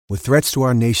With threats to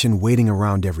our nation waiting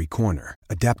around every corner,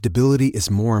 adaptability is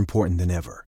more important than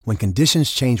ever. When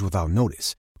conditions change without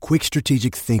notice, quick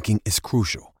strategic thinking is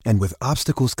crucial. And with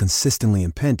obstacles consistently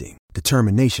impending,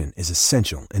 determination is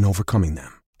essential in overcoming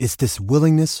them. It's this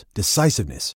willingness,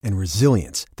 decisiveness, and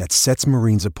resilience that sets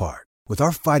Marines apart. With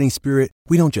our fighting spirit,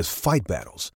 we don't just fight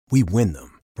battles, we win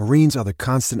them. Marines are the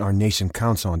constant our nation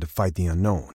counts on to fight the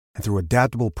unknown. And through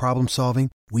adaptable problem solving,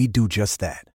 we do just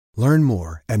that. Learn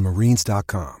more at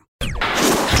marines.com.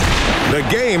 The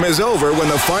game is over when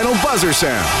the final buzzer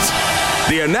sounds.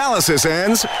 The analysis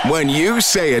ends when you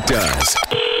say it does.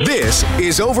 This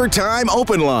is Overtime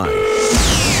Open Line.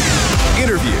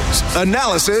 Interviews,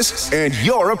 analysis, and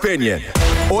your opinion.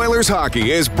 Oilers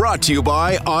hockey is brought to you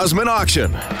by Osmond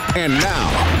Auction. And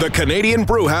now, the Canadian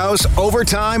Brewhouse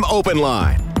Overtime Open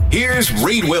Line. Here's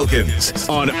Reed Wilkins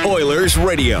on Oilers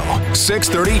Radio,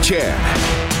 630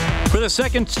 CHED. For the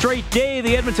second straight day,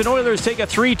 the Edmonton Oilers take a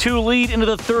 3-2 lead into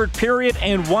the third period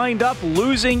and wind up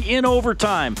losing in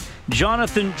overtime.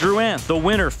 Jonathan Drouin, the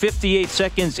winner, 58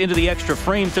 seconds into the extra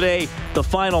frame today. The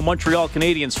final, Montreal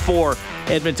Canadiens 4,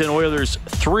 Edmonton Oilers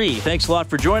 3. Thanks a lot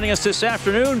for joining us this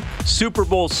afternoon. Super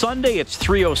Bowl Sunday, it's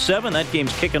 3:07. That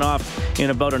game's kicking off in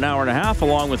about an hour and a half.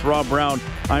 Along with Rob Brown,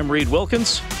 I'm Reed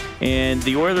Wilkins. And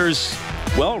the Oilers,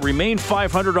 remain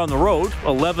 500 on the road,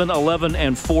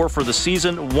 11-11-4 for the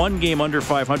season, one game under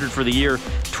 500 for the year,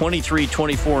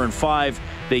 23-24-5.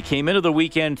 They came into the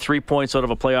weekend 3 points out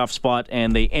of a playoff spot,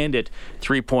 and they ended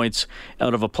 3 points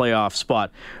out of a playoff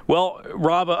spot. Well,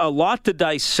 Rob, a lot to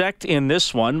dissect in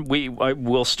this one.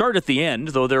 We'll start at the end,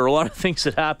 though there are a lot of things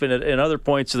that happened at other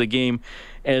points of the game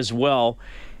as well.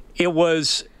 It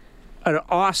was an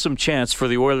awesome chance for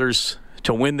the Oilers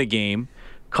to win the game.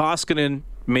 Koskinen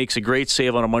makes a great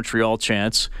save on a Montreal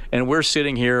chance, and we're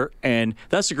sitting here, and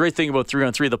that's the great thing about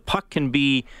 3-on-3. The puck can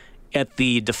be at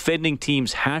the defending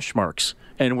team's hash marks,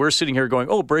 and we're sitting here going,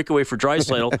 breakaway for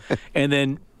Draisaitl, and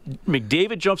then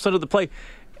McDavid jumps under the play.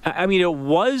 I mean, it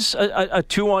was a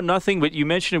 2-on-0, but you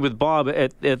mentioned it with Bob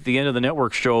at the end of the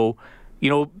network show.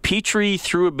 Petrie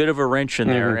threw a bit of a wrench in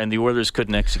there, and the Oilers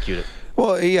couldn't execute it.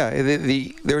 Well, yeah,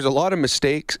 there was a lot of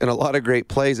mistakes and a lot of great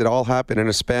plays that all happened in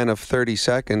a span of 30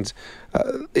 seconds.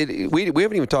 We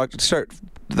haven't even talked to start.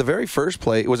 The very first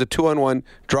play, it was a 2-on-1.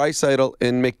 Draisaitl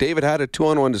and McDavid had a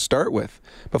 2-on-1 to start with.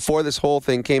 Before this whole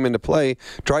thing came into play,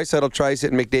 Draisaitl tries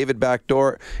hitting McDavid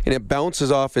backdoor, and it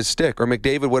bounces off his stick, or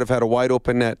McDavid would have had a wide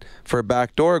open net for a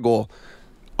backdoor goal.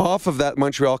 Off of that,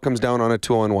 Montreal comes down on a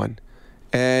 2-on-1.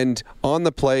 And on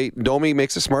the play, Domi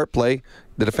makes a smart play.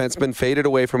 The defenseman faded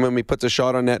away from him. He puts a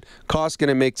shot on net.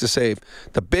 Koskinen makes a save.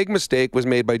 The big mistake was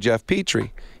made by Jeff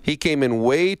Petrie. He came in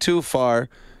way too far,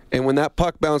 and when that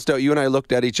puck bounced out, you and I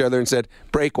looked at each other and said,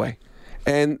 breakaway.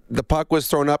 And the puck was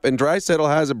thrown up, and Draisaitl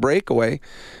has a breakaway.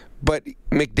 But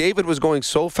McDavid was going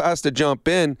so fast to jump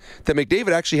in that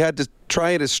McDavid actually had to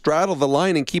try to straddle the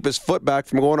line and keep his foot back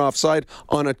from going offside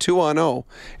on a 2-on-0.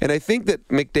 And I think that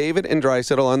McDavid and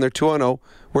Draisaitl on their 2-on-0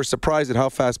 were surprised at how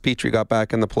fast Petrie got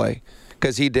back in the play,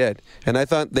 because he did. And I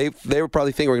thought they were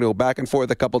probably thinking we're going to go back and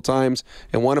forth a couple times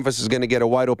and one of us is going to get a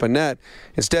wide open net.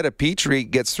 Instead of Petrie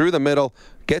gets through the middle,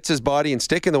 gets his body and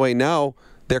stick in the way. Now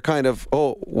they're kind of,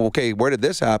 okay, where did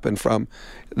this happen from?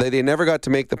 They never got to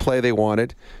make the play they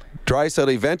wanted.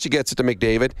 Draisaitl eventually gets it to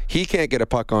McDavid. He can't get a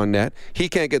puck on net. He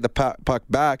can't get the puck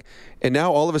back. And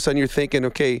now all of a sudden you're thinking,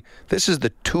 okay, this is the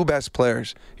two best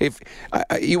players. If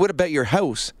you would have bet your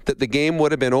house that the game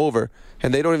would have been over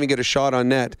and they don't even get a shot on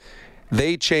net.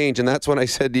 They change, and that's when I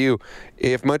said to you,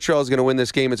 if Montreal is going to win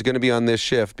this game, it's going to be on this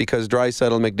shift, because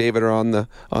Draisaitl and McDavid are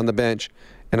on the bench.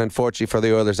 And unfortunately for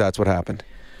the Oilers, that's what happened.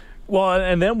 Well,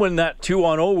 and then when that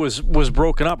 2-on-0 was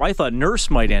broken up, I thought Nurse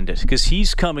might end it, because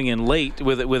he's coming in late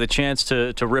with a chance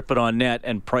to rip it on net,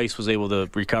 and Price was able to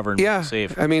recover and make the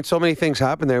save. I mean, so many things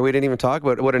happened there. We didn't even talk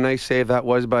about what a nice save that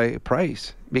was by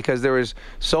Price, because there was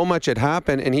so much had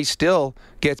happened, and he still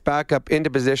gets back up into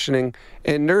positioning.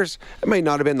 And Nurse, it may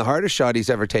not have been the hardest shot he's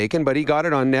ever taken, but he got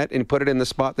it on net and put it in the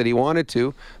spot that he wanted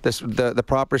to, the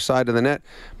proper side of the net.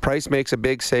 Price makes a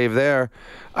big save there.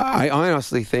 I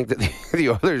honestly think that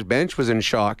the Oilers bench was in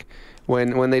shock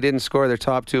when they didn't score their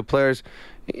top two players.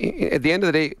 At the end of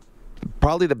the day,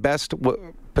 probably the best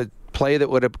play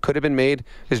that could have been made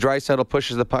is Draisaitl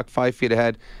pushes the puck 5 feet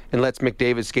ahead and lets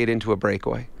McDavid skate into a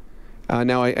breakaway.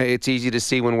 Now, it's easy to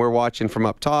see when we're watching from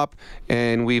up top,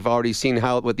 and we've already seen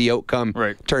what the outcome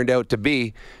turned out to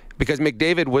be, because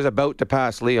McDavid was about to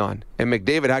pass Leon, and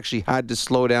McDavid actually had to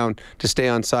slow down to stay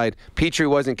on side. Petrie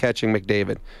wasn't catching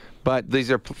McDavid. But these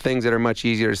are things that are much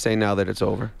easier to say now that it's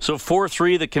over. So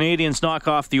 4-3, the Canadians knock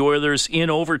off the Oilers in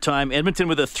overtime. Edmonton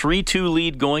with a 3-2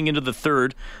 lead going into the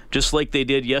third, just like they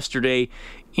did yesterday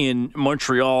in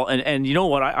Montreal. And you know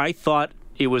what? I thought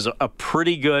it was a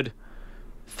pretty good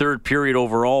third period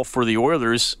overall for the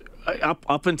Oilers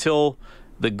up until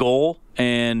the goal,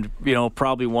 and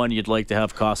probably one you'd like to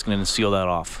have Koskinen seal that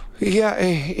off. Yeah,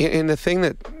 and the thing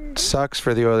that sucks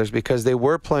for the Oilers, because they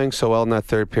were playing so well in that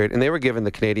third period, and they were giving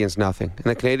the Canadians nothing, and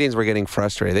the Canadians were getting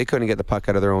frustrated. They couldn't get the puck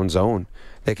out of their own zone.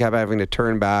 They kept having to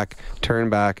turn back,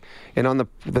 and on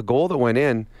the goal that went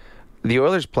in, the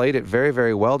Oilers played it very,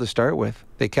 very well to start with.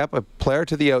 They kept a player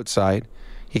to the outside.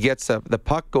 He gets the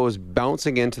puck goes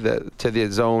bouncing into the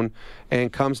zone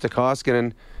and comes to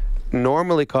Koskinen.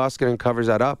 Normally Koskinen covers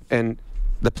that up and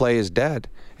the play is dead.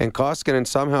 And Koskinen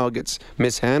somehow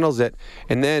mishandles it,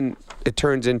 and then it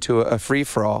turns into a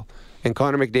free-for-all. And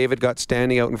Connor McDavid got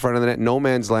standing out in front of the net, no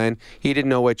man's land. He didn't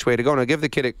know which way to go. And I'll give the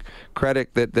kid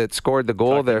credit that scored the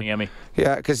goal there.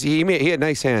 Yeah, because he had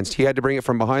nice hands. He had to bring it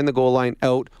from behind the goal line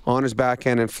out on his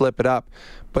backhand and flip it up.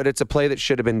 But it's a play that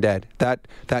should have been dead. That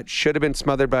should have been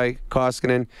smothered by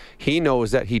Koskinen. He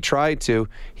knows that he tried to.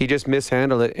 He just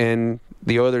mishandled it, and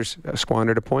the Oilers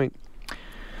squandered a point.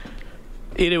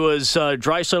 It was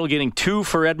Draisaitl getting 2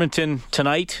 for Edmonton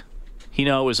tonight. He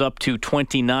now is up to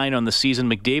 29 on the season.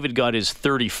 McDavid got his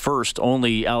 31st.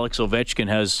 Only Alex Ovechkin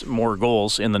has more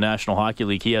goals in the National Hockey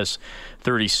League. He has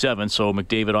 37, so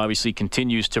McDavid obviously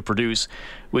continues to produce.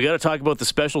 We got to talk about the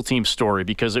special team story,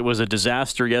 because it was a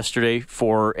disaster yesterday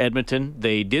for Edmonton.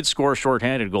 They did score a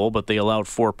shorthanded goal, but they allowed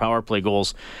 4 power play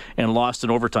goals and lost in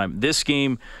overtime. This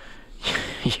game,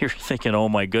 you're thinking, oh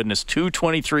my goodness,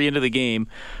 2:23 into the game,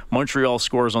 Montreal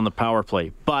scores on the power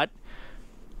play. But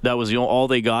that was all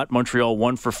they got. Montreal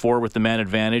 1 for 4 with the man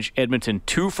advantage. Edmonton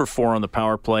 2 for 4 on the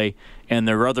power play, and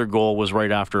their other goal was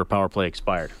right after a power play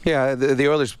expired. Yeah, the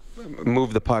Oilers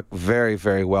moved the puck very,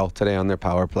 very well today on their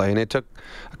power play, and it took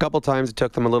a couple times. It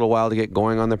took them a little while to get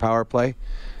going on their power play,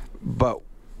 but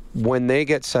when they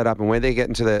get set up and when they get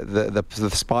into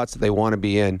the spots that they want to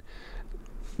be in,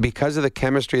 because of the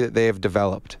chemistry that they have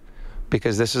developed,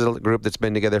 because this is a group that's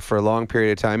been together for a long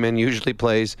period of time and usually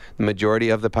plays the majority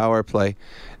of the power play,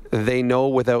 they know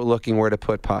without looking where to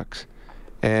put pucks.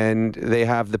 And they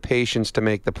have the patience to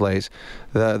make the plays.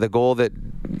 The goal the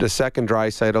second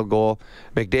Draisaitl goal,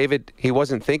 McDavid, he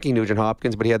wasn't thinking Nugent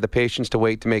Hopkins, but he had the patience to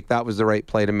wait to make that was the right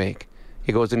play to make.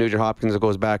 He goes to Nugent Hopkins, it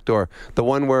goes back door. The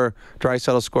one where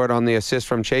Draisaitl scored on the assist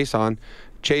from Chiasson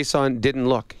didn't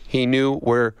look. He knew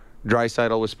where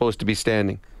Draisaitl was supposed to be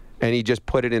standing, and he just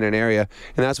put it in an area.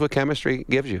 And that's what chemistry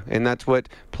gives you, and that's what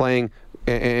playing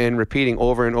and repeating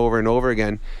over and over and over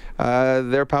again.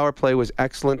 Their power play was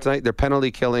excellent tonight. Their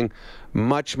penalty killing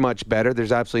much, much better.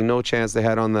 There's absolutely no chance they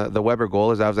had on the Weber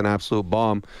goal, as that was an absolute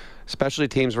bomb. Specialty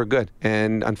teams were good,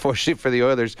 and unfortunately for the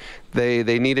Oilers,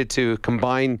 they needed to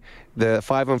combine the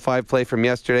 5-on-5 play from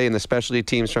yesterday and the specialty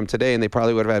teams from today, and they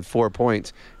probably would have had 4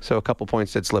 points. So a couple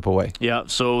points did slip away. Yeah,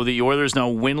 so the Oilers now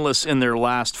winless in their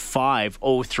last 5,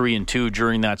 0-3-2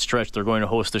 during that stretch. They're going to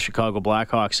host the Chicago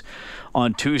Blackhawks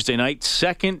on Tuesday night.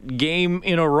 Second game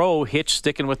in a row, Hitch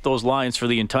sticking with those lines for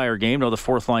the entire game. Now the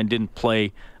fourth line didn't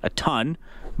play a ton,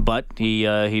 but he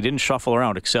didn't shuffle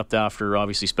around except after,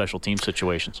 obviously, special team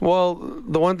situations. Well,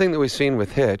 the one thing that we've seen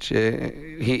with Hitch,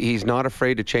 he's not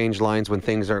afraid to change lines when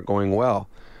things aren't going well.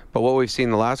 But what we've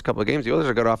seen the last couple of games, the Oilers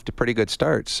have got off to pretty good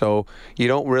starts. So you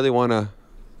don't really want to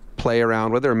play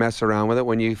around with it or mess around with it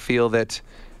when you feel that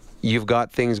you've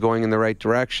got things going in the right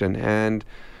direction. And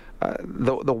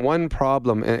the one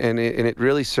problem, and it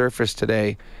really surfaced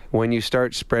today, when you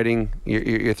start spreading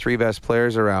your 3 best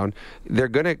players around, they're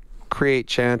going to create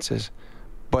chances,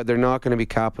 but they're not going to be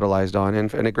capitalized on.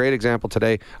 And a great example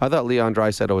today, I thought Leon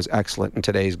Draisaitl was excellent in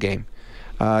today's game.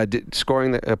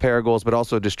 Scoring a pair of goals, but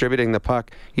also distributing the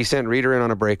puck. He sent Reeder in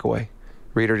on a breakaway.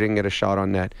 Reeder didn't get a shot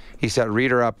on net. He set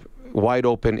Reeder up wide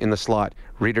open in the slot.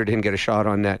 Reeder didn't get a shot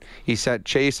on net. He set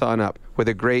Chiasson up with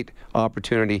a great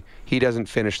opportunity. He doesn't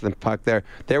finish the puck there.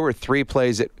 There were 3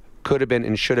 plays that could have been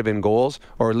and should have been goals,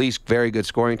 or at least very good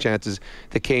scoring chances,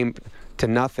 that came to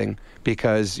nothing,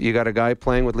 because you got a guy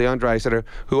playing with Leon Draisaitl,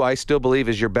 who I still believe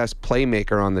is your best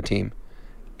playmaker on the team,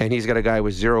 and he's got a guy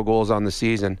with 0 goals on the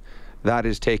season. That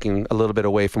is taking a little bit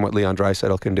away from what Leon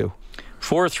Draisaitl can do.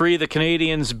 4-3, the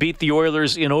Canadians beat the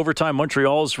Oilers in overtime.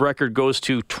 Montreal's record goes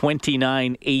to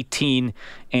 29-18-6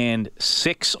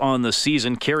 on the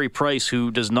season. Carey Price,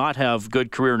 who does not have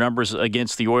good career numbers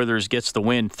against the Oilers, gets the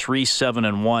win,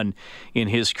 3-7-1 in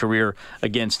his career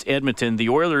against Edmonton. The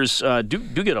Oilers do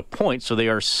get a point, so they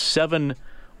are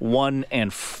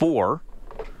 7-1-4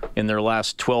 in their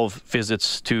last 12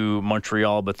 visits to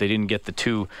Montreal, but they didn't get the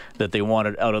 2 that they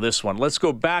wanted out of this one. Let's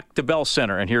go back to Bell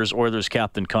Center, and here's Oilers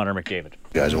captain Connor McDavid.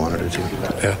 You guys wanted it too?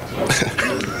 Yeah.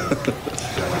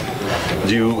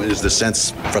 Is the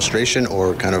sense frustration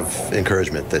or kind of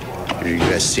encouragement that you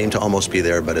guys seem to almost be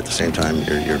there, but at the same time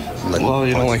you're letting? Well,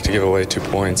 you don't like to give away 2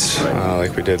 points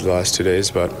like we did the last 2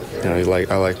 days, but I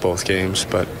like both games,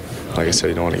 but like I said,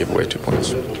 you don't want to give away 2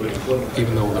 points.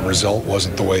 Even though the result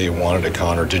wasn't the way you wanted it,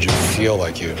 Connor, did you feel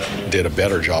like you did a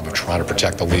better job of trying to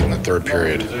protect the lead in the third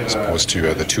period as opposed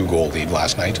to the 2-goal lead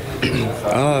last night?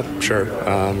 Sure.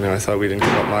 I thought we didn't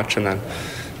give up much, and then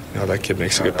that kid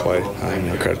makes a good play.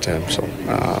 Credit to him. So,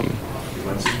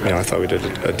 I thought we did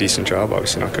a decent job.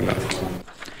 Obviously not good enough.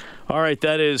 All right,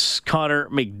 that is Connor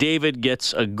McDavid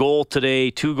gets a goal today.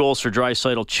 2 goals for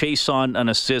Draisaitl. Chiasson an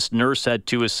assist. Nurse had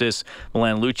 2 assists.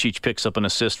 Milan Lucic picks up an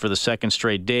assist for the second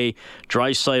straight day.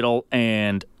 Draisaitl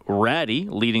and Ratty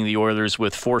leading the Oilers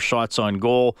with 4 shots on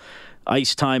goal.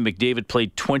 Ice time, McDavid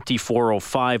played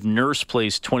 24:05. Nurse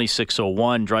plays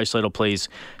 26:01. Draisaitl plays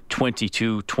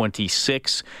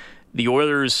 22:26. The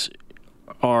Oilers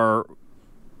were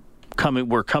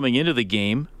coming into the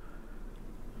game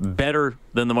better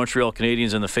than the Montreal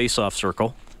Canadiens in the face-off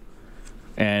circle,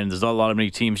 and there's not a lot of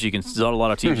teams you can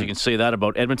say that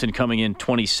about. Edmonton coming in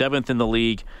 27th in the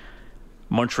league,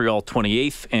 Montreal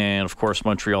 28th, and of course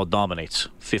Montreal dominates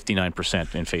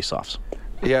 59% in face-offs.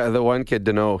 Yeah, the one kid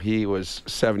to know, he was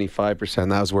 75%.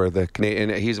 That was where the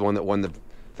Canadian. He's the one that won the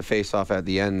face-off at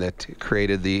the end that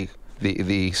created the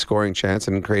scoring chance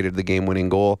and created the game-winning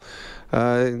goal.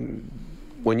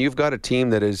 When you've got a team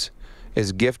that is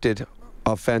gifted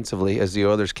offensively as the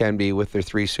Oilers can be with their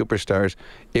 3 superstars,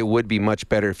 it would be much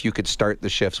better if you could start the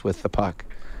shifts with the puck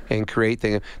and create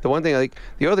things. The one thing, like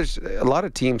the Oilers, a lot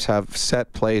of teams have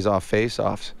set plays off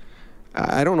face-offs.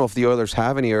 I don't know if the Oilers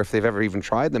have any or if they've ever even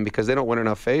tried them because they don't win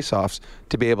enough face-offs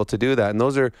to be able to do that. And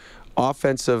those are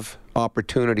offensive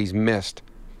opportunities missed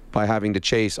by having to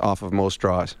chase off of most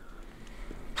draws.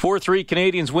 4-3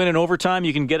 Canadians win in overtime.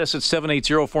 You can get us at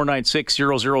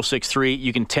 780-496-0063.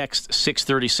 You can text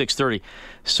 630-630.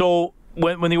 So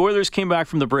when the Oilers came back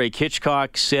from the break,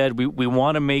 Hitchcock said, we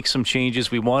want to make some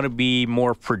changes. We want to be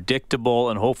more predictable,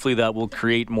 and hopefully that will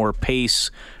create more pace,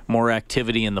 more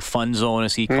activity in the fun zone,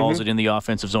 as he calls it, in the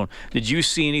offensive zone. Did you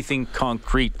see anything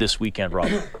concrete this weekend, Rob?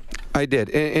 I did.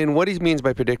 And what he means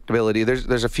by predictability,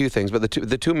 there's a few things, but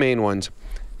the two main ones,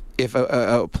 if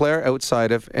a player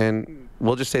outside of, and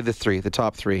we'll just say the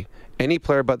top 3, any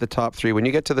player but the top 3, when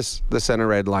you get to the center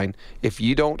red line, if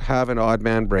you don't have an odd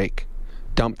man break,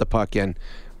 dump the puck in.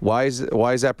 Why is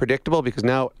that predictable? Because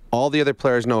now all the other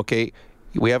players know, okay,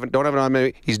 don't have an odd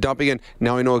man, he's dumping in,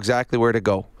 now I know exactly where to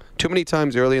go. Too many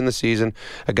times early in the season,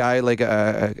 a guy like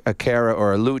a Kara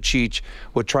or a Lucic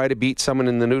would try to beat someone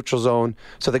in the neutral zone,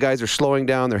 so the guys are slowing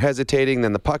down, they're hesitating,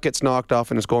 then the puck gets knocked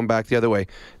off and it's going back the other way.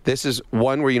 This is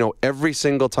one where you know every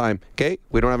single time, okay,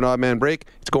 we don't have an odd man break,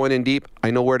 it's going in deep,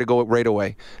 I know where to go right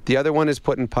away. The other one is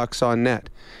putting pucks on net.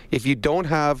 If you don't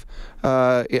have,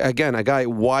 again, a guy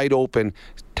wide open,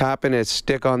 tapping his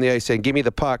stick on the ice saying, give me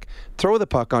the puck, throw the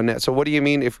puck on net. So what do you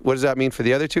mean? What does that mean for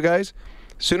the other 2 guys?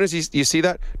 As soon as you see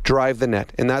that, drive the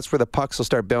net. And that's where the pucks will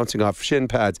start bouncing off shin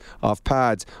pads, off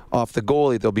the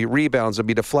goalie. There'll be rebounds, there'll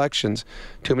be deflections.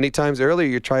 Too many times earlier,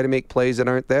 you're trying to make plays that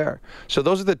aren't there. So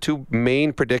those are the 2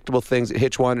 main predictable things that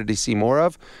Hitch wanted to see more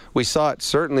of. We saw it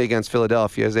certainly against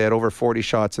Philadelphia, as they had over 40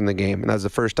 shots in the game. And that was the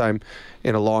first time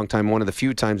in a long time, one of the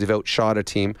few times they've outshot a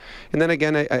team. And then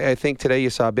again, I think today you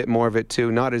saw a bit more of it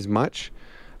too, not as much.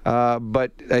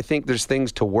 But I think there's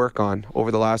things to work on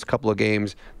over the last couple of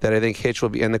games that I think Hitch will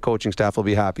be and the coaching staff will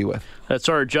be happy with. That's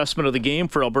our adjustment of the game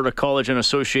for Alberta College and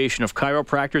Association of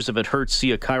Chiropractors. If it hurts,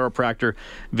 see a chiropractor.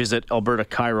 Visit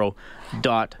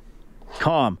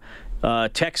albertachiro.com.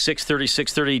 Text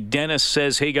 630. Dennis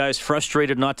says, hey guys,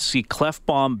 frustrated not to see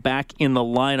Klefbom back in the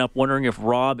lineup. Wondering if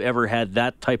Rob ever had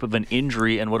that type of an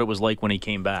injury and what it was like when he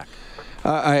came back.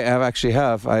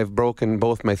 I've broken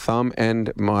both my thumb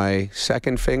and my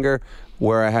second finger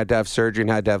where I had to have surgery and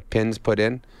had to have pins put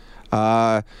in.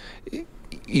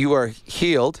 You are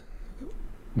healed,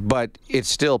 but it's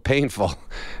still painful.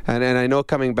 And I know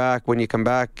coming back, when you come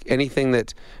back,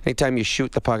 anytime you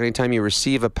shoot the puck, anytime you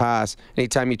receive a pass,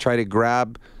 anytime you try to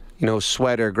grab,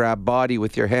 sweat or grab body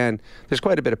with your hand, there's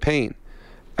quite a bit of pain.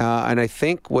 And I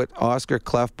think what Oscar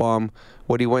Klefbom,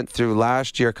 what he went through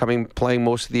last year, playing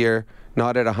most of the year,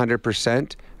 not at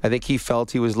 100%. I think he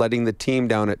felt he was letting the team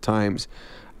down at times.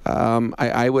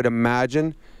 I would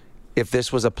imagine if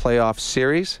this was a playoff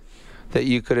series that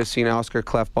you could have seen Oscar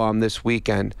Klefbom this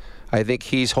weekend. I think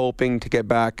he's hoping to get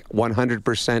back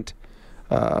 100%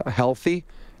 healthy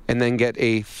and then get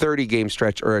a 30-game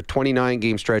stretch or a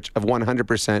 29-game stretch of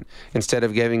 100% instead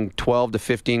of giving 12 to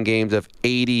 15 games of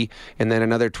 80 and then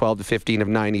another 12 to 15 of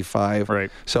 95.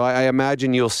 Right. So I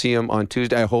imagine you'll see him on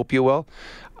Tuesday. I hope you will.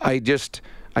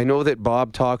 I know that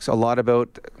Bob talks a lot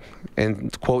about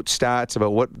and quote stats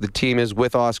about what the team is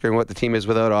with Oscar and what the team is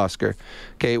without Oscar.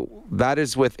 Okay, that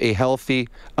is with a healthy,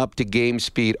 up-to-game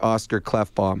speed Oscar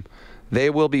Klefbom. They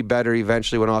will be better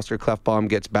eventually when Oscar Klefbom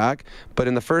gets back, but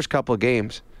in the first couple of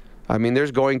games, I mean,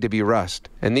 there's going to be rust.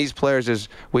 And these players, as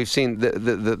we've seen,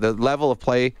 the level of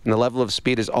play and the level of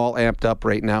speed is all amped up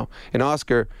right now. And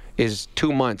Oscar is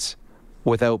 2 months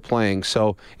without playing,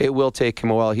 so it will take him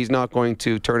a while. He's not going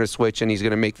to turn a switch and he's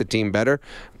going to make the team better,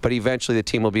 but eventually the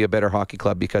team will be a better hockey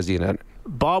club because of that.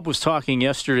 Bob was talking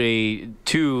yesterday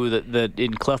too that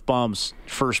in Klefbom's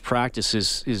first practice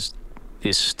his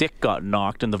stick got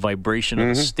knocked and the vibration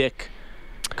of the stick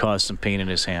caused some pain in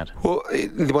his hand. Well,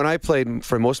 when I played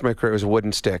for most of my career, it was a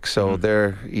wooden stick, so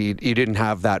there you didn't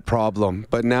have that problem.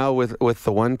 But now with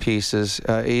the one pieces,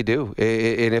 you do.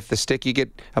 And if the stick, you get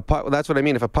a puck, that's what I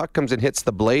mean. If a puck comes and hits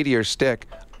the blade of your stick,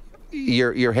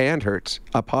 your hand hurts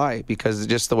up high because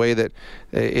just the way that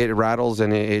it rattles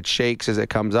and it shakes as it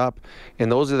comes up.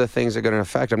 And those are the things that are going to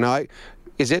affect him. Now,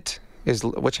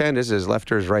 which hand is his,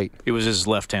 left or his right? It was his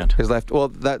left hand. His left. Well,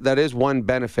 that is one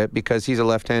benefit because he's a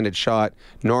left-handed shot.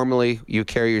 Normally, you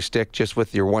carry your stick just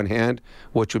with your one hand,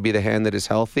 which would be the hand that is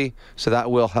healthy. So that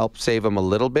will help save him a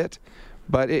little bit.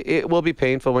 But it will be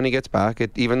painful when he gets back.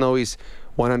 Even though he's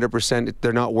 100%,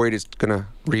 they're not worried it's going to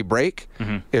re-break.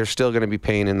 There's still going to be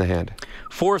pain in the hand.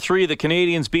 4-3, the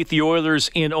Canadiens beat the Oilers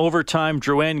in overtime.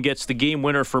 Drouin gets the game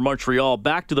winner for Montreal.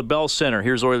 Back to the Bell Center.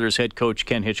 Here's Oilers head coach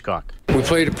Ken Hitchcock. We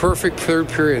played a perfect third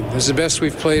period. This is the best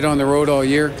we've played on the road all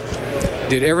year.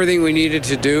 Did everything we needed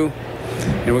to do,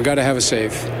 and we got to have a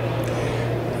save.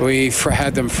 We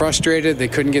had them frustrated. They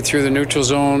couldn't get through the neutral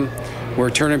zone. We're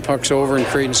turning pucks over and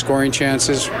creating scoring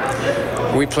chances.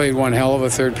 We played one hell of a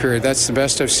third period. That's the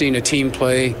best I've seen a team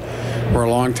play for a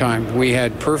long time. We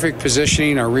had perfect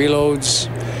positioning. Our reloads,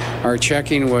 our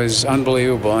checking was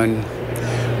unbelievable, and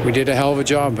we did a hell of a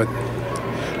job. But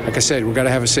like I said, we've got to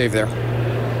have a save there.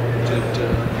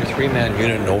 Your three-man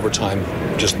unit in overtime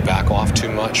just back off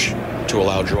too much to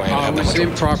allow Drouin to have that much. It was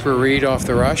improper read off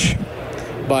the rush,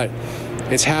 but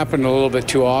it's happened a little bit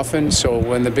too often. So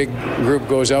when the big group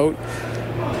goes out,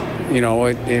 we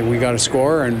got to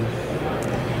score, and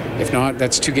if not,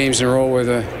 that's 2 games in a row where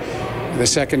the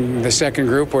second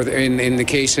group, or in the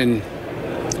case in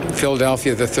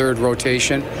Philadelphia, the third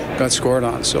rotation got scored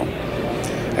on. So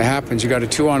it happens. You got a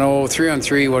 2-on-0,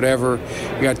 3-on-3, whatever.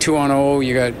 You got 2-on-0.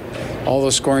 You got all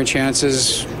those scoring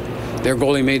chances. Their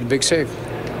goalie made the big save.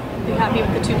 Are you happy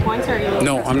with the 2 points? Or are you?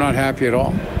 No, I'm not happy at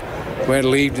all. We had a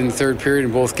lead in the third period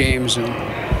in both games,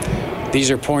 and these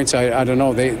are points I don't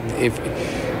know.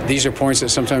 These are points that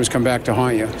sometimes come back to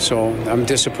haunt you. So I'm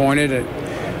disappointed.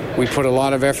 We put a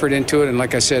lot of effort into it, and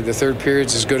like I said, the third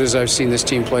period's as good as I've seen this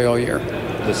team play all year.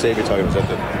 The save you're talking about, is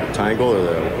that the tying goal or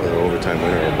the overtime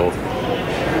winner, or both?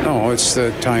 No, it's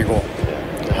the tying goal.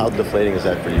 How deflating is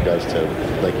that for you guys to,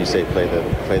 like you say, play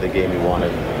the game you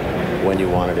wanted when you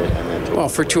wanted it, and then well,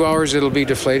 for 2 hours it'll be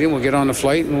deflating. We'll get on the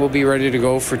flight and we'll be ready to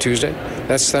go for Tuesday.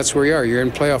 That's where you are. You're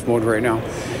in playoff mode right now.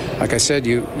 Like I said,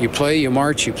 you play, you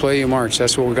march, you play, you march.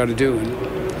 That's what we've got to do. And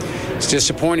it's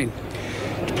disappointing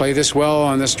to play this well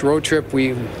on this road trip.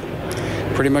 We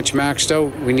pretty much maxed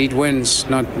out. We need wins,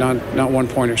 not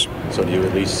one-pointers. So do you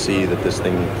at least see that this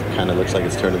thing kind of looks like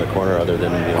it's turning the corner, other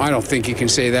than... I don't think you can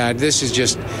say that. This is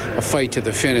just a fight to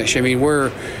the finish. I mean,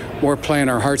 we're playing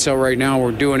our hearts out right now.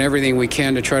 We're doing everything we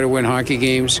can to try to win hockey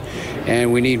games,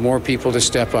 and we need more people to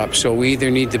step up. So we either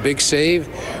need the big save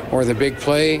or the big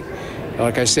play.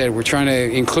 Like I said, we're trying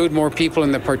to include more people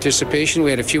in the participation. We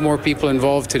had a few more people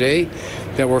involved today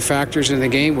that were factors in the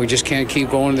game. We just can't keep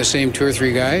going the same 2 or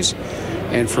 3 guys.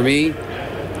 And for me,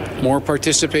 more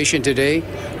participation today.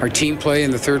 Our team play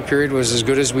in the third period was as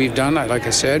good as we've done, like I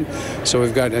said. So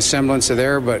we've got a semblance of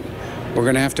there, but we're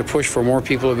going to have to push for more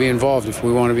people to be involved if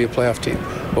we want to be a playoff team.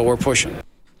 But we're pushing.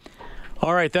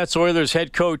 All right, that's Oilers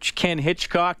head coach Ken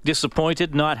Hitchcock.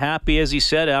 Disappointed, not happy, as he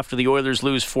said, after the Oilers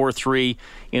lose 4-3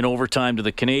 in overtime to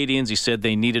the Canadiens. He said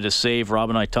they needed a save. Rob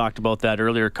and I talked about that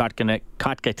earlier. Kotkaniemi's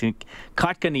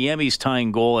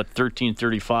tying goal at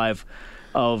 13:35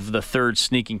 of the third,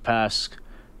 sneaking past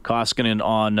Koskinen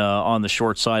on the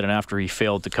short side, and after he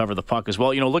failed to cover the puck as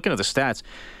well. Looking at the stats,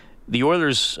 the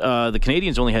Oilers, the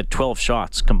Canadiens only had 12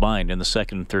 shots combined in the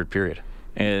second and third period.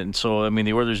 And so, I mean,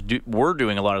 the Oilers were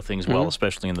doing a lot of things well,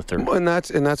 especially in the third. And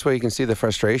that's where you can see the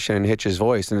frustration in Hitch's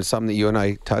voice, and it's something that you and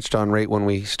I touched on right when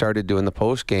we started doing the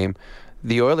post game.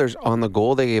 the Oilers, on the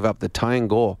goal they gave up, the tying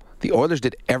goal, the Oilers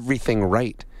did everything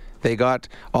right. They got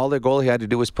all their goal he had to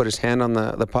do was put his hand on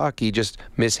the puck. He just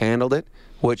mishandled it,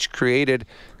 which created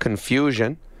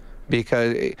confusion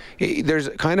because there's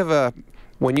kind of a,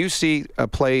 when you see a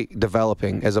play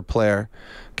developing as a player,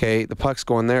 okay, the puck's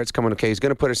going there, it's coming, okay, he's going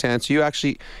to put his hand, so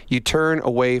you turn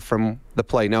away from the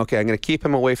play. Now, okay, I'm going to keep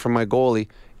him away from my goalie.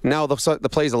 Now the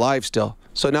play's alive still.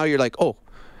 So now you're like, oh,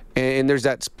 and there's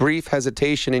that brief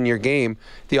hesitation in your game.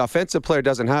 The offensive player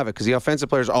doesn't have it because the offensive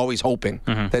player is always hoping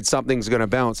that something's going to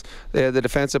bounce. The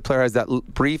defensive player has that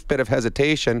brief bit of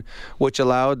hesitation, which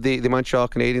allowed the Montreal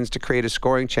Canadiens to create a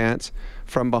scoring chance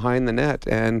from behind the net.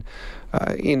 And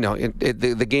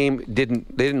the game they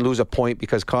didn't lose a point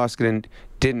because Koskinen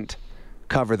didn't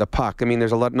cover the puck. I mean,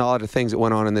 there's a lot of things that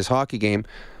went on in this hockey game.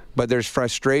 But there's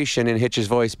frustration in Hitch's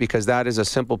voice because that is a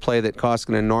simple play that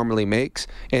Koskinen normally makes.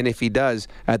 And if he does,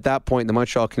 at that point, the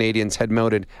Montreal Canadiens had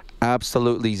mounted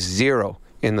absolutely zero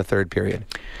in the third period.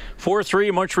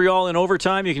 4-3 Montreal in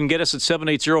overtime. You can get us at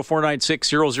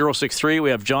 780-496-0063. We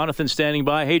have Jonathan standing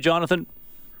by. Hey, Jonathan.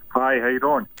 Hi, how you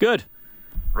doing? Good.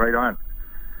 Right on.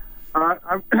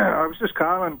 I was just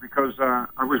calling because I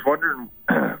was wondering,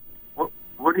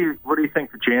 what do you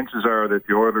think the chances are that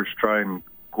the Oilers try and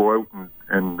go out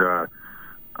and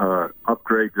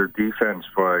upgrade their defense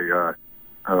by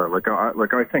I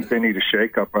think they need a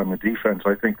shake-up on the defense.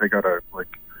 I think they got to I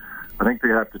think they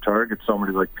have to target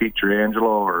somebody like Pete D'Angelo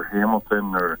or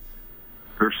Hamilton, or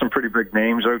there's some pretty big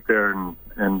names out there, and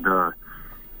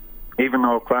even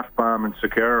though Klefbom and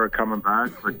Sekera are coming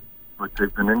back, like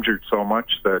they've been injured so much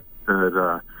that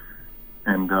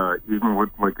even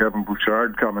with Evan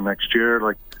Bouchard coming next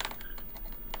year,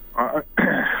 I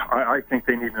think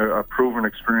they need a proven,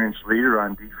 experienced leader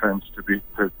on defense to be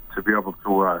able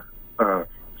to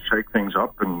shake things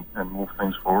up and move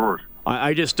things forward.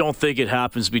 I just don't think it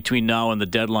happens between now and the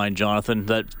deadline, Jonathan.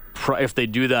 That if they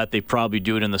do that, they probably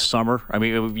do it in the summer. I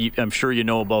mean, I'm sure you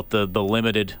know about the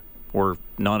limited or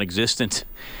non-existent.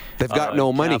 They've got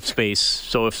no money space.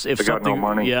 So if something, got no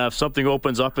money. If something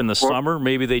opens up in the summer,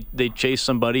 maybe they chase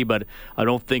somebody. But I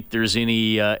don't think there's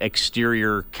any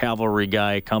exterior cavalry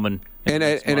guy coming. And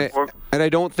I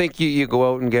don't think you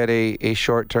go out and get a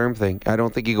short-term thing. I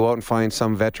don't think you go out and find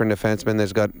some veteran defenseman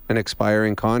that's got an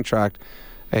expiring contract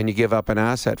and you give up an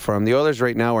asset for him. The Oilers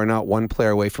right now are not one player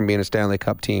away from being a Stanley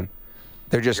Cup team.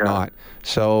 They're just not.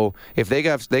 So if they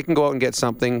can go out and get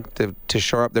something to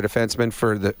shore up their defensemen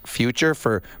for the future,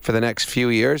 for the next few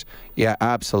years, yeah,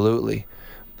 absolutely.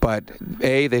 But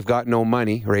A, they've got no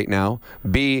money right now.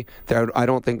 B, I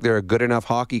don't think they're a good enough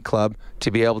hockey club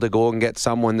to be able to go and get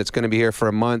someone that's going to be here for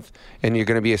a month and you're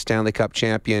going to be a Stanley Cup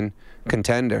champion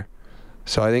contender.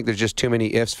 So I think there's just too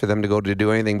many ifs for them to go to do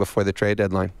anything before the trade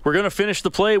deadline. We're going to finish the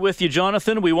play with you,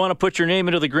 Jonathan. We want to put your name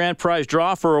into the grand prize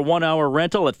draw for a 1-hour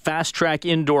rental at Fast Track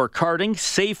Indoor Karting.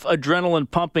 Safe,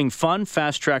 adrenaline-pumping fun.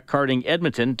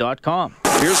 FastTrackKartingEdmonton.com.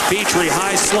 Here's Petrie,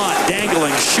 high slot,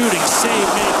 dangling, shooting, save,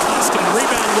 made, Koskinen,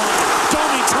 rebound line.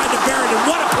 Domi tried to bury it, and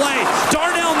what a play.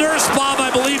 Darnell Nurse, Bob, I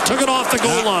believe, took it off the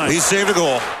goal line. He saved a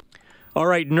goal. All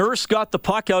right, Nurse got the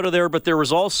puck out of there, but there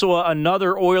was also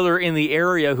another Oiler in the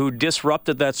area who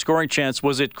disrupted that scoring chance.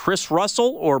 Was it Chris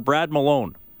Russell or Brad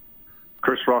Malone?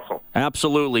 Chris Russell.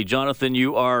 Absolutely. Jonathan,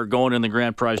 you are going in the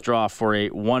grand prize draw for a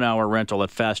 1-hour rental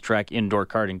at Fast Track Indoor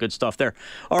Karting. Good stuff there.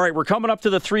 All right, we're coming up to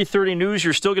the 3:30 news.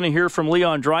 You're still going to hear from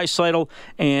Leon Draisaitl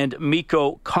and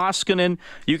Mikko Koskinen.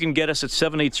 You can get us at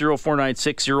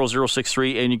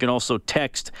 780-496-0063, and you can also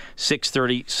text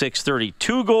 630-630.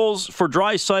 2 goals for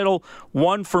Draisaitl,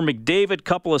 1 for McDavid,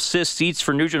 couple assists each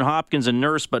for Nugent Hopkins and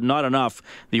Nurse, but not enough.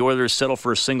 The Oilers settle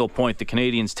for a single point. The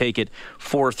Canadiens take it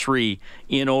 4-3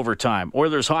 in overtime.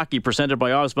 Oilers hockey presented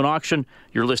by Osmond Auction.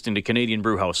 You're listening to Canadian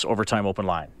Brewhouse Overtime Open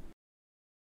Line.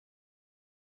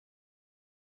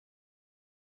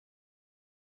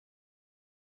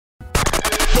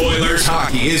 Oilers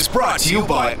hockey is brought to you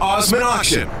by Osmond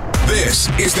Auction. This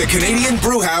is the Canadian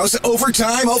Brewhouse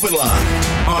Overtime Open Line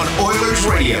on Oilers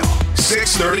Radio,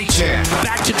 630 CHED.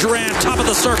 Back to Durant, top of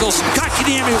the circle.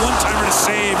 Kotkaniemi, one-timer to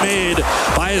save made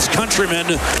by his countryman,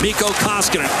 Mikko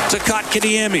Koskinen. To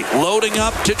Kotkaniemi, loading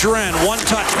up to Durant, one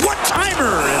touch, one-timer,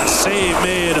 and a save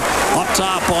made up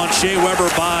top on Shea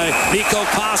Weber by Mikko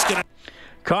Koskinen.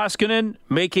 Koskinen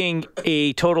making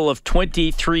a total of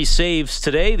 23 saves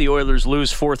today. The Oilers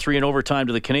lose 4-3 in overtime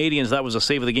to the Canadiens. That was a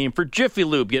save of the game for Jiffy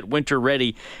Lube. Get winter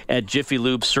ready at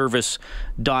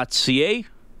jiffylubeservice.ca.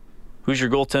 Who's your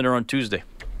goaltender on Tuesday?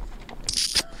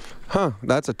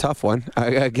 That's a tough one.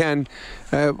 Again,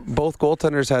 both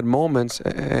goaltenders had moments,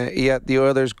 yet the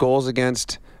Oilers' goals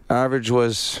against average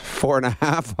was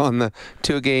 4.5 on the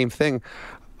 2-game thing.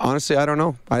 honestly, I don't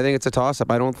know. I think it's a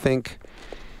toss-up. I don't think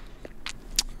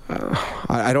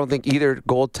either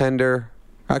goaltender.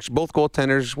 Actually, both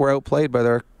goaltenders were outplayed by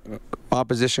their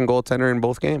opposition goaltender in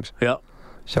both games. Yeah.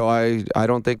 So I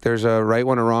don't think there's a right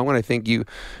one or wrong one. I think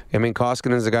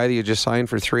Koskinen's the guy that you just signed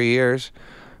for 3 years.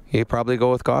 You probably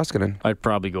go with Koskinen. I'd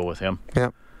probably go with him.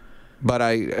 Yeah. But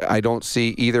I don't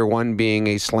see either one being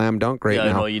a slam dunk right now. Yeah,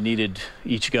 I know you needed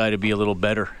each guy to be a little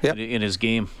better in his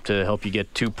game to help you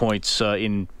get 2 points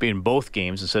in both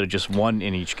games instead of just one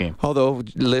in each game. Although,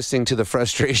 listening to the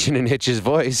frustration in Hitch's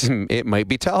voice, it might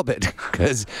be Talbot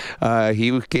because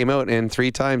he came out and 3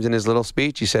 times in his little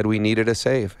speech he said we needed a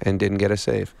save and didn't get a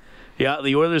save. Yeah,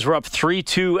 the Oilers were up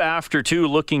 3-2 after 2,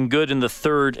 looking good in the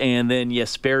third, and then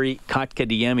Jesperi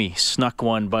Kotkaniemi snuck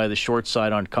one by the short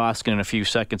side on Koskinen a few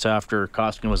seconds after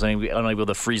Koskinen was unable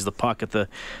to freeze the puck at the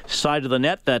side of the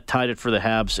net. That tied it for the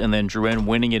Habs, and then Drouin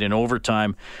winning it in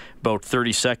overtime about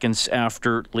 30 seconds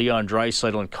after Leon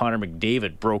Draisaitl and Connor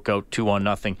McDavid broke out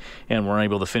 2-0 and were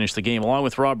unable to finish the game. Along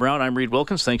with Rob Brown, I'm Reed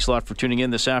Wilkins. Thanks a lot for tuning in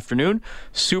this afternoon.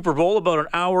 Super Bowl about an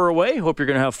hour away. Hope you're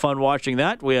going to have fun watching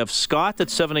that. We have Scott at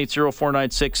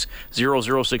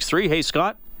 780-496-0063. Hey,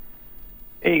 Scott.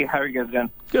 Hey, how are you guys doing?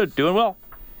 Good, doing well.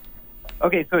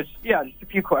 Okay, so just a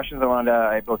few questions I wanted to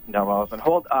I broke them down while I was on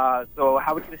hold. So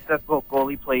how would you assess both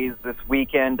goalie plays this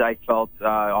weekend? I felt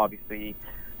obviously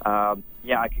I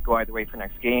could go either way for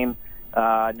next game.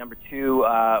 Number 2,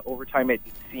 overtime, it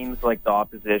seems like the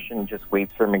opposition just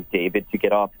waits for McDavid to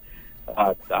get off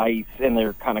the ice, and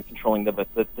they're kind of controlling the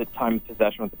time of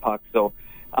possession with the puck. So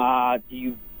do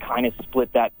you kind of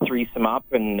split that threesome up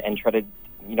and try to,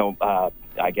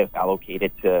 I guess, allocate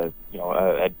it to,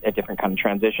 a different kind of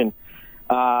transition?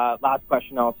 Last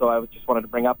question also, I just wanted to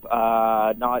bring up,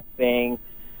 not saying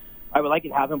I would like it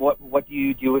to happen, but what do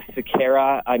you do with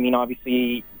Sekera? I mean,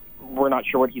 obviously, we're not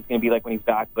sure what he's going to be like when he's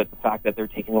back, but the fact that they're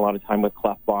taking a lot of time with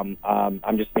Klefbom,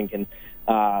 I'm just thinking,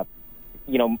 do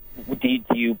you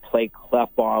play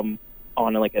Klefbom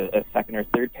on like a second or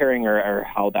third pairing, or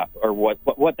how that, or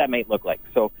what that might look like?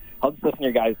 So I'll just listen to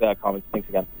your guys' comments. Thanks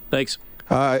again. Thanks.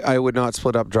 I would not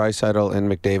split up Draisaitl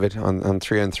and McDavid on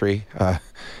 3-on-3.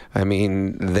 I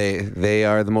mean, they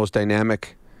are the most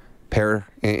dynamic pair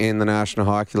in the National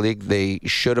Hockey League. They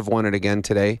should have won it again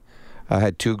today.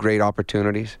 Had 2 great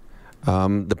opportunities.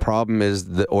 The problem is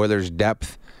the Oilers'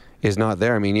 depth is not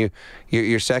there. I mean,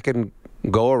 your second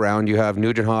go-around, you have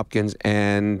Nugent Hopkins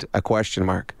and a question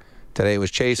mark. Today it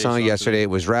was Chiasson. Yesterday it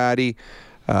was Ratty.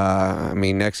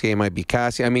 Next game might be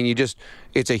Cassie. I mean,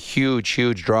 it's a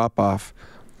huge drop-off.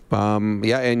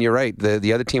 And you're right.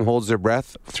 The other team holds their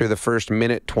breath through the first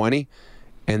minute 20,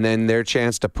 and then their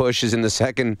chance to push is in the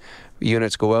second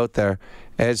units go out there.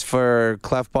 As for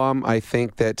Klefbom, I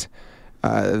think that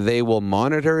they will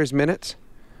monitor his minutes,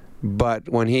 but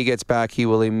when he gets back, he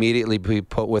will immediately be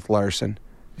put with Larson.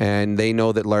 And they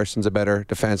know that Larson's a better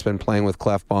defenseman playing with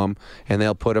Klefbom, and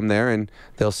they'll put him there, and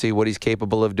they'll see what he's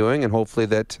capable of doing, and hopefully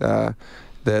that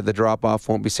the drop-off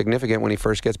won't be significant when he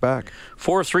first gets back.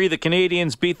 4-3, the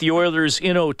Canadians beat the Oilers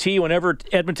in OT. Whenever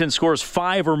Edmonton scores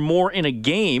 5 or more in a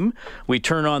game, we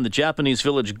turn on the Japanese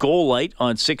Village goal light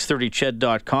on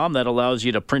 630ched.com. That allows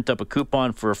you to print up a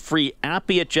coupon for a free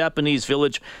appy at Japanese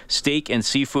Village. Steak and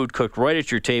seafood cooked right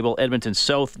at your table. Edmonton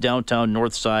South, downtown,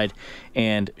 North Side,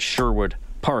 and Sherwood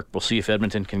Park. We'll see if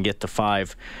Edmonton can get to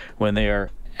 5 when they are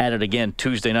at it again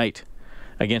Tuesday night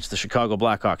against the Chicago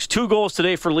Blackhawks. 2 goals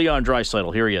today for Leon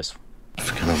Draisaitl. Here he is.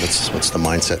 Kind of what's the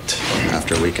mindset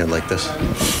after a weekend like this?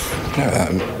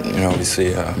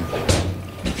 Obviously,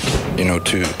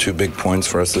 two big points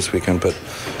for us this weekend, but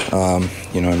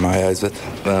in my eyes, that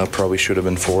probably should have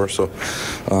been 4. So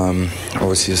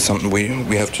obviously, it's something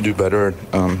we have to do better.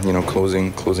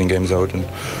 Closing games out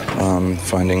and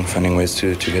finding ways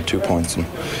to get 2 points.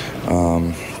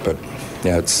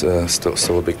 It's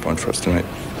still a big point for us tonight.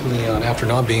 Leon, after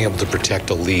not being able to protect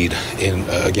a lead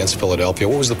against Philadelphia,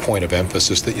 what was the point of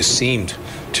emphasis that you seemed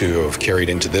to have carried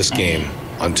into this game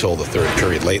until the third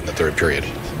period, late in the third period?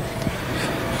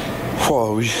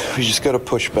 Well, we just got to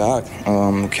push back.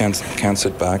 Can't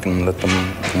sit back and let them,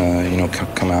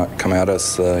 come at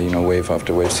us, wave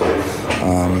after wave. So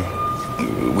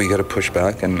we got to push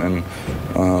back and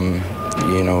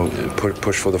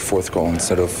push for the 4th goal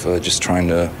instead of just trying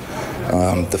to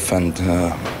defend.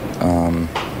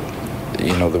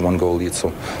 The 1-goal lead, so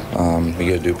we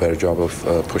got to do a better job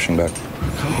of pushing back.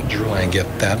 How did Drouin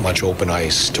get that much open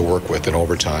ice to work with in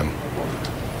overtime?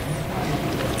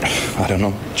 I don't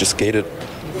know, just skated.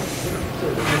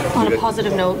 On a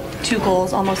positive note, 2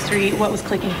 goals, almost 3. What was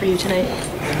clicking for you tonight?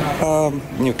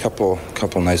 A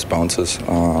couple nice bounces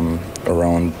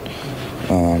around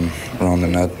around the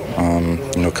net.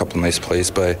 A couple nice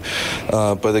plays by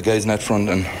the guys net front,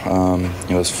 and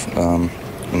it was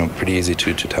pretty easy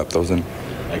to tap those in.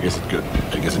 I guess it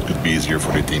could be easier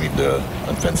for the team if the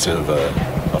offensive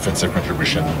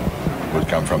contribution would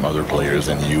come from other players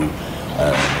than you,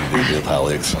 with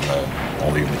Alex, and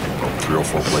only 3 or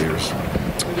 4 players.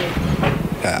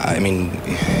 I mean,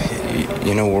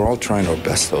 we're all trying our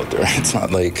best out there. It's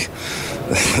not like,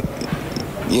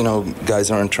 guys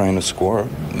aren't trying to score.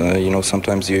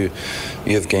 Sometimes you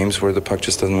have games where the puck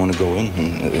just doesn't want to go in,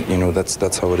 and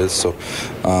that's how it is. So,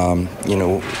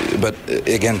 but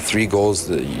again, 3 goals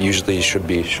usually should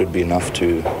be enough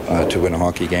to win a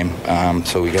hockey game.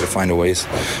 So we got to find ways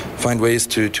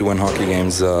to win hockey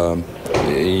games.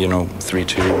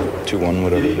 3-2, 2-1,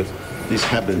 whatever it is. These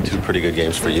have been 2 pretty good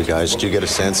games for you guys. Do you get a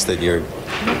sense that you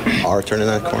are turning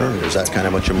that corner? Or is that kind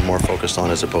of what you're more focused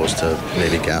on as opposed to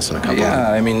maybe gassing a couple? Yeah,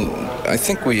 I mean, I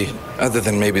think we, other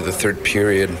than maybe the third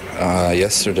period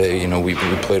yesterday, we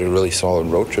played a really solid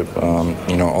road trip.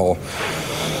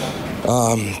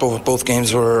 Both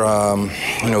games were,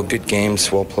 good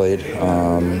games, well played.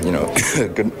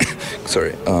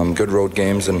 Good road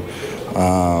games, and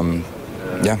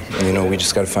we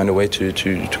just got to find a way to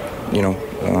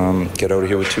get out of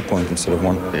here with 2 points instead of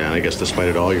 1. Yeah, and I guess despite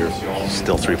it all, you're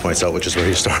still 3 points out, which is where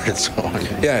you started. So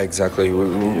yeah, exactly.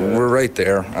 We're right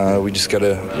there. We just got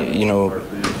to,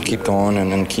 keep going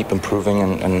and keep improving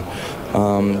and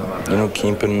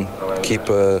keep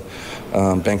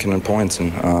banking in points,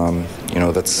 and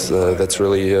that's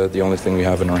really the only thing we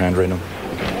have in our hand right now.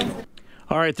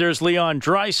 All right, there's Leon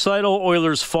Draisaitl.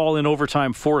 Oilers fall in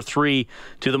overtime 4-3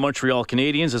 to the Montreal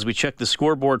Canadiens. As we check the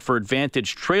scoreboard for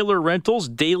Advantage Trailer Rentals,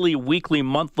 daily, weekly,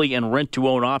 monthly, and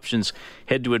rent-to-own options,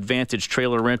 head to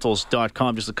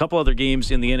AdvantageTrailerRentals.com. Just a couple other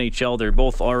games in the NHL. They're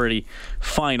both already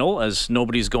final, as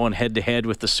nobody's going head-to-head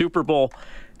with the Super Bowl.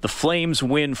 The Flames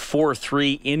win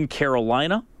 4-3 in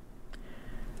Carolina.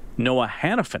 Noah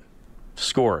Hannafin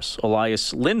scores.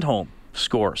 Elias Lindholm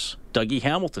scores. Dougie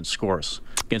Hamilton scores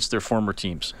against their former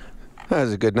teams. That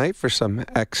was a good night for some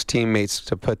ex-teammates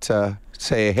to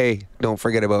say, hey, don't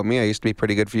forget about me. I used to be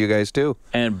pretty good for you guys too.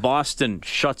 And Boston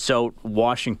shuts out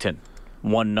Washington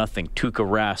 1-0. Tuukka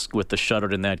Rask with the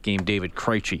shutout in that game. David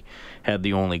Krejci had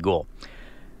the only goal.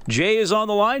 Jay is on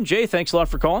the line. Jay, thanks a lot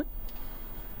for calling.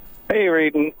 Hey,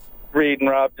 Reed and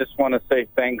Rob. Just want to say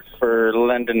thanks for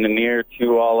lending an ear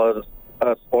to all of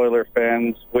us Oiler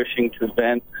fans wishing to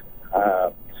vent.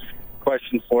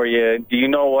 Question for you. Do you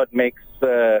know what makes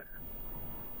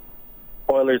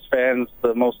Oilers fans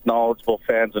the most knowledgeable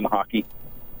fans in hockey?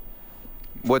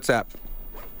 What's that?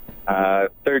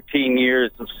 13 years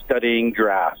of studying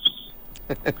drafts.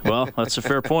 Well, that's a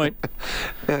fair point.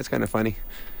 Yeah, it's kind of funny.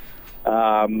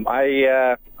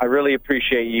 I really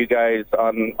appreciate you guys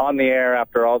on the air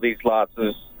after all these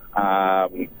losses.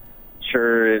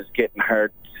 Sure is getting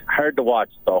hard to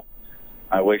watch, though.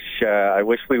 I wish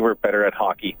we were better at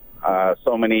hockey.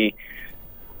 So many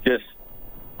just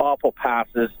awful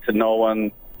passes to no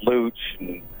one. Luch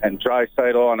and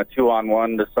Draisaitl on a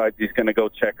 2-on-1 decides he's going to go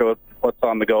check out what's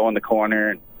on the go in the corner.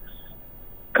 And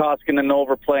Koskinen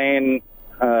overplaying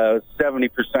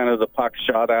 70% of the puck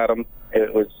shot at him.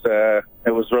 It was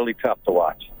really tough to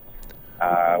watch.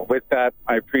 With that,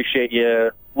 I appreciate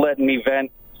you letting me vent.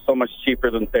 So much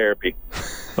cheaper than therapy.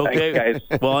 Okay. Thanks,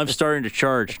 guys. Well, I'm starting to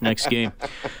charge next game.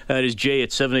 That is Jay at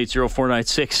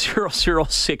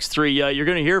 780-496-0063. You're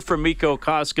going to hear from Mikko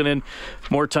Koskinen.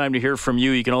 More time to hear from you.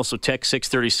 You can also text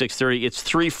 630-630. It's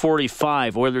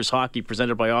 3:45. Oilers hockey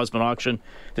presented by Osmond Auction.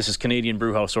 This is Canadian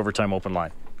Brewhouse Overtime Open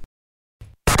Line.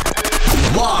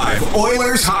 Live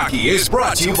Oilers hockey is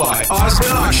brought to you by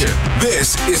Osmond Auction.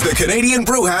 This is the Canadian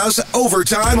Brewhouse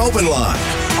Overtime Open Line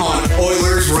on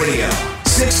Oilers Radio.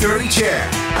 630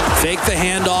 CHED. Fake the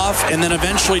handoff and then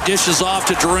eventually dishes off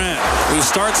to Durant, who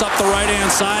starts up the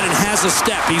right-hand side and has a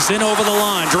step. He's in over the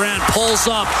line. Durant pulls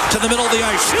up to the middle of the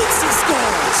ice, shoots and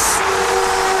scores.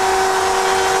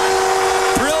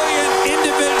 Brilliant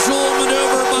individual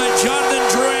maneuver by Jonathan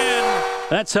Durant.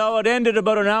 That's how it ended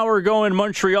about an hour ago in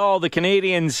Montreal. The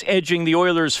Canadiens edging the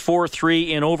Oilers 4-3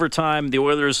 in overtime. The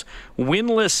Oilers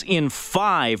winless in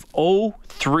 5,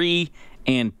 0-3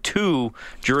 and 2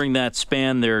 during that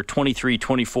span. They're 23,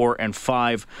 24, and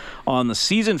 5 on the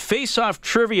season. Face-off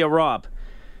trivia, Rob.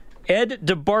 Ed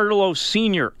DeBartolo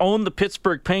Sr. owned the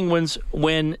Pittsburgh Penguins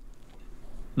when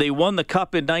they won the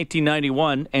Cup in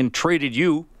 1991 and traded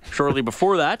you shortly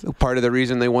before that. Part of the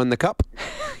reason they won the Cup.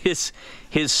 His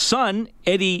son,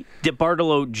 Eddie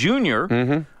DeBartolo Jr.,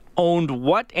 owned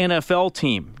what NFL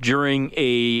team during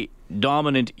a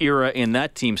dominant era in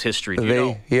that team's history. Do you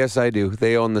know? Yes, I do.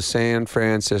 They own the San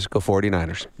Francisco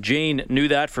 49ers. Jane knew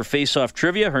that for Face-Off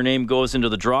Trivia. Her name goes into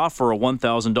the draw for a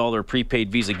 $1,000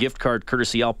 prepaid Visa gift card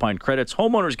courtesy Alpine Credits.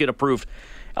 Homeowners get approved.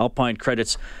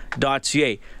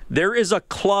 AlpineCredits.ca. There is a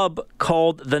club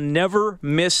called the Never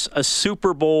Miss a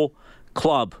Super Bowl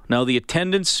Club. Now, the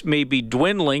attendance may be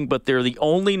dwindling, but they're the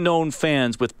only known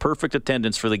fans with perfect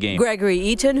attendance for the game. Gregory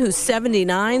Eaton, who's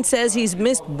 79, says he's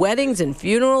missed weddings and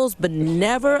funerals, but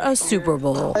never a Super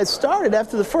Bowl. It started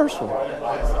after the first one.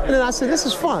 And then I said, this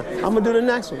is fun. I'm going to do the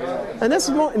next one. And this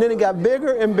is more. And then it got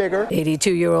bigger and bigger.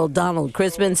 82-year-old Donald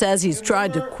Crispin says he's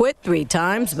tried to quit 3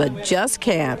 times, but just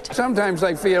can't. Sometimes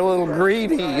I feel a little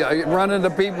greedy. I run into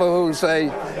people who say,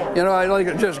 you know, I'd like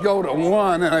to just go to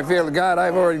one, and I feel, God,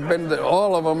 I've already been to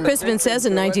all of them. Crispin says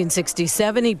in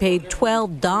 1967 he paid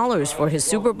 $12 for his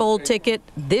Super Bowl ticket.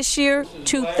 This year,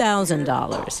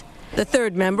 $2,000. The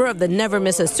third member of the Never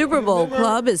Miss a Super Bowl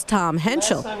Club is Tom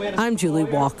Henschel. I'm Julie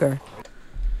Walker.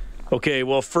 Okay,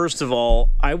 well, first of all,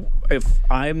 if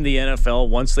I'm the NFL,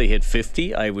 once they hit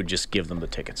 50, I would just give them the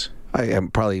tickets. I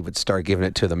probably would start giving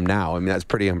it to them now. I mean, that's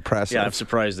pretty impressive. Yeah, I'm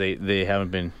surprised they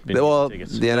haven't been well, giving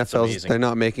tickets. The NFL's, they're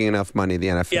not making enough money, the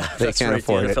NFL. Yeah, they that's can't right.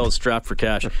 afford the NFL's strapped for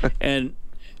cash. And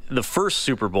the first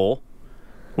Super Bowl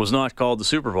was not called the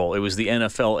Super Bowl. It was the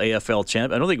NFL AFL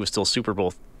champ. I don't think it was still Super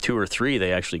Bowl 2 or 3.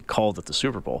 They actually called it the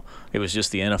Super Bowl. It was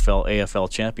just the NFL AFL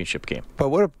championship game. But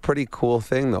what a pretty cool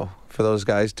thing, though, for those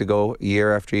guys to go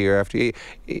year after year after year.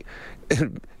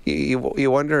 You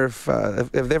wonder if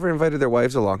they ever invited their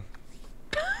wives along.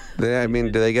 Do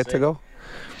they get to go?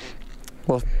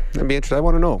 Well, that'd be interesting. I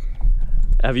want to know.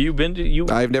 Have you been to?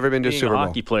 I've never been to a Super Bowl. Being a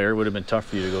hockey player, it would have been tough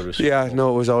for you to go to a Super Bowl. Yeah,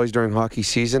 no, it was always during hockey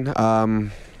season. I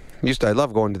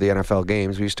love going to the NFL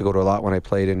games. We used to go to a lot when I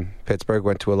played in Pittsburgh.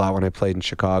 Went to a lot when I played in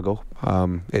Chicago.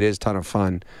 It is a ton of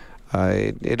fun.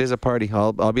 It is a party.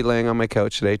 I'll be laying on my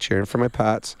couch today cheering for my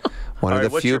Pats. One of the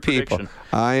few people. Prediction?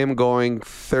 I am going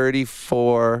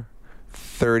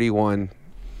 34-31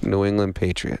 New England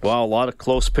Patriots. Wow, a lot of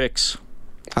close picks.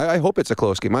 I hope it's a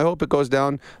close game. I hope it goes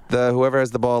down. Whoever has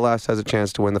the ball last has a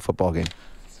chance to win the football game.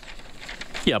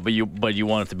 Yeah, but you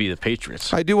want it to be the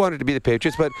Patriots. I do want it to be the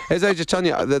Patriots, but as I was just telling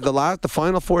you, the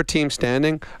final 4 teams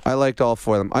standing, I liked all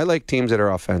 4 of them. I like teams that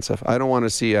are offensive. I don't want to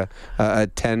see a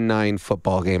 10-9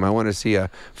 football game. I want to see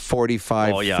a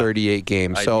 45-38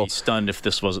 game. I'd be stunned if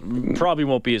this wasn't. Probably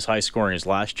won't be as high scoring as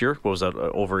last year. What was that?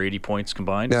 Over 80 points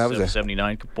combined. Yeah, that was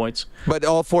 79 points. But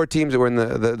all 4 teams that were in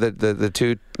the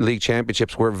 2 league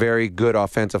championships were very good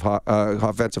offensive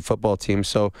football teams.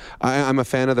 So I'm a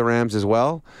fan of the Rams as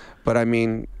well. But, I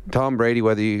mean, Tom Brady,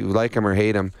 whether you like him or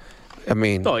hate him,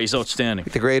 he's outstanding.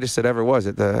 The greatest that ever was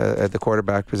at the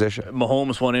quarterback position.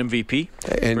 Mahomes won MVP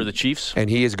for the Chiefs. And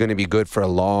he is going to be good for a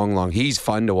long. He's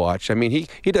fun to watch. I mean,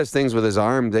 he does things with his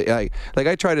arm. That,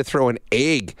 I try to throw an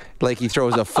egg like he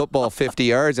throws a football 50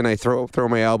 yards, and I throw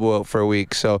my elbow out for a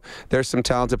week. So there's some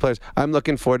talented players. I'm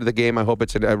looking forward to the game. I hope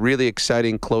it's a really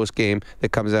exciting, close game that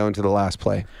comes down to the last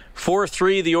play.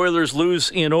 4-3, the Oilers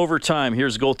lose in overtime.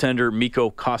 Here's goaltender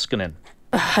Mikko Koskinen.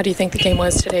 How do you think the game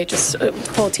was today? Just a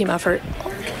full team effort.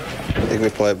 I think we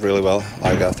played really well.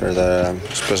 Especially after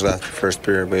the first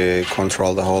period, we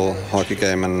controlled the whole hockey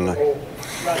game, and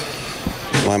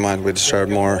in my mind, we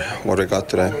deserved more what we got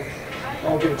today.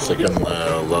 Second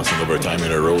loss in overtime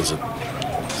in a row is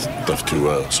tough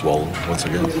to swallow once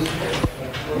again.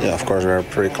 Yeah, of course, we're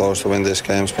pretty close to win these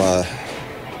games, but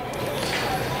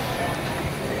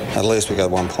at least we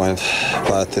got 1 point.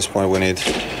 But at this point, we need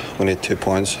 2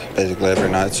 points basically every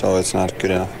night, so it's not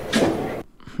good enough.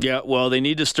 Yeah, well, they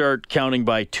need to start counting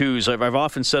by 2s. I've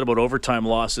often said about overtime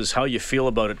losses, how you feel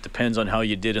about it depends on how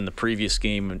you did in the previous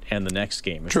game and the next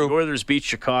game. If the Oilers beat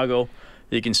Chicago,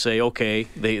 you can say, okay,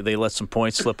 they let some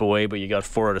points slip away, but you got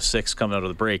 4 out of 6 coming out of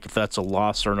the break. If that's a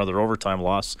loss or another overtime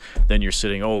loss, then you're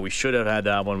sitting, we should have had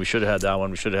that one, we should have had that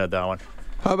one, we should have had that one.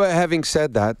 How about having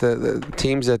said that, the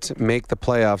teams that make the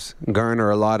playoffs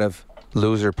garner a lot of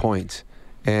loser points?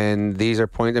 And these are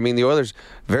points. I mean, the Oilers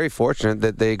very fortunate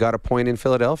that they got a point in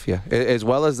Philadelphia. As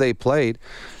well as they played,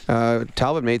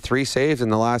 Talbot made 3 saves in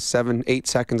the last 7-8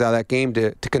 seconds out of that game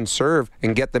to conserve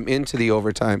and get them into the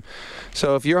overtime.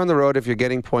 So if you're on the road, if you're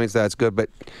getting points, that's good. But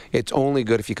it's only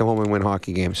good if you come home and win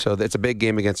hockey games. So it's a big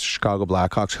game against the Chicago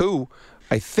Blackhawks, who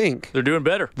I think they're doing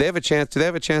better. They have a chance. Do they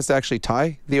have a chance to actually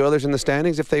tie the Oilers in the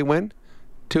standings if they win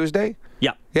Tuesday?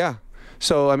 Yeah. Yeah.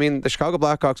 So, I mean, the Chicago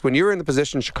Blackhawks, when you're in the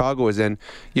position Chicago is in,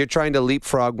 you're trying to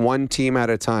leapfrog one team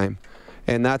at a time.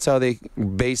 And that's how they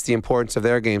base the importance of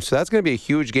their game. So that's going to be a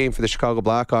huge game for the Chicago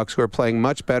Blackhawks, who are playing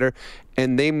much better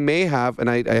and they may have, and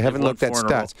I haven't looked at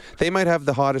stats, they might have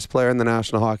the hottest player in the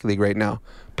National Hockey League right now.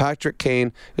 Patrick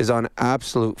Kane is on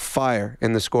absolute fire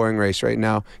in the scoring race right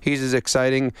now. He's as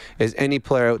exciting as any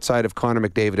player outside of Connor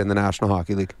McDavid in the National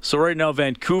Hockey League. So right now,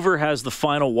 Vancouver has the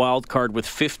final wild card with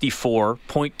 54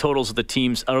 point totals of the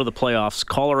teams out of the playoffs.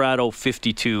 Colorado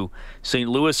 52, St.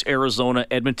 Louis, Arizona,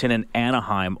 Edmonton, and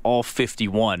Anaheim all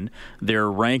 51. They're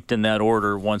ranked in that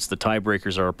order once the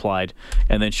tiebreakers are applied,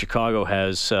 and then Chicago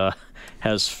has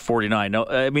 49. Now,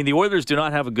 I mean, the Oilers do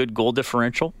not have a good goal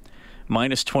differential,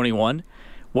 minus 21.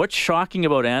 What's shocking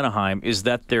about Anaheim is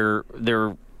that they're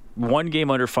one game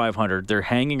under 500. They're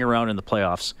hanging around in the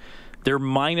playoffs. They're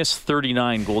minus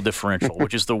 39 goal differential,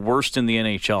 which is the worst in the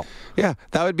NHL. Yeah,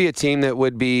 that would be a team that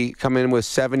would be coming in with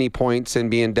 70 points and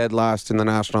being dead last in the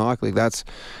National Hockey League.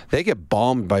 They get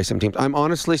bombed by some teams. I'm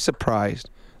honestly surprised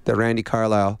that Randy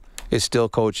Carlyle is still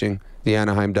coaching the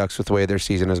Anaheim Ducks with the way their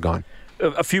season has gone.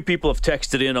 A few people have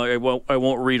texted in. I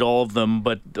won't read all of them,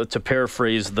 but to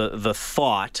paraphrase the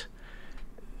thought,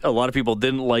 a lot of people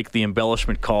didn't like the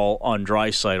embellishment call on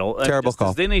Draisaitl. Terrible call.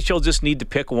 Does the NHL just need to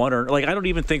pick one? Or I don't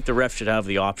even think the ref should have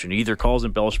the option. He either calls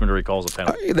embellishment or he calls a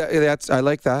penalty. I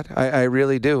like that. I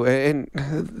really do.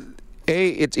 And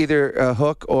it's either a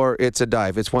hook or it's a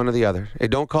dive. It's one or the other.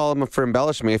 Don't call him for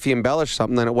embellishment. If he embellished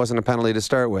something, then it wasn't a penalty to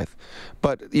start with.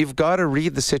 But you've got to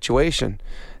read the situation.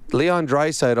 Leon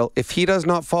Draisaitl, if he does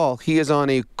not fall, he is on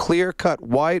a clear-cut,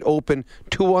 wide-open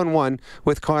 2-on-1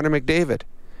 with Connor McDavid.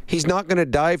 He's not going to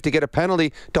dive to get a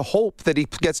penalty to hope that he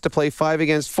gets to play 5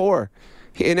 against 4.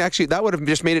 And actually, that would have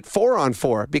just made it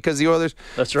 4-on-4 because the Oilers...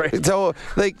 That's right. So,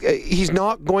 he's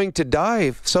not going to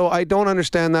dive. So I don't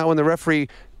understand that when the referee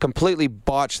completely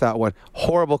botched that one.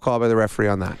 Horrible call by the referee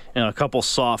on that. And a couple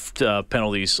soft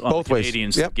penalties on both the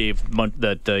Canadians ways. Yep.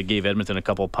 that gave Edmonton a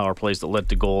couple of power plays that led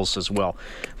to goals as well.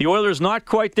 The Oilers not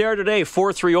quite there today.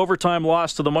 4-3 overtime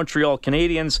loss to the Montreal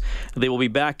Canadiens. They will be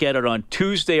back at it on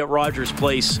Tuesday at Rogers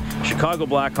Place. Chicago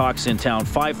Blackhawks in town.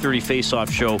 5:30 face-off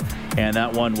show, and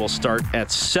that one will start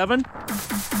at 7.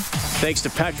 Thanks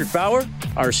to Patrick Bauer,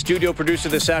 our studio producer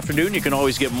this afternoon. You can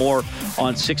always get more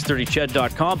on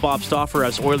 630ched.com. Bob Stauffer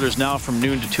has Oilers Now from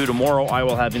noon to 2 tomorrow. I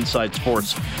will have Inside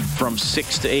Sports from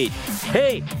 6 to 8.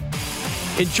 Hey,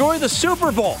 enjoy the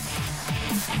Super Bowl.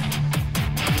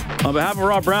 On behalf of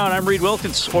Rob Brown, I'm Reed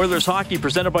Wilkins. Oilers Hockey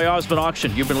presented by Osmond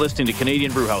Auction. You've been listening to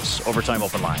Canadian Brewhouse Overtime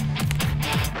Open Line.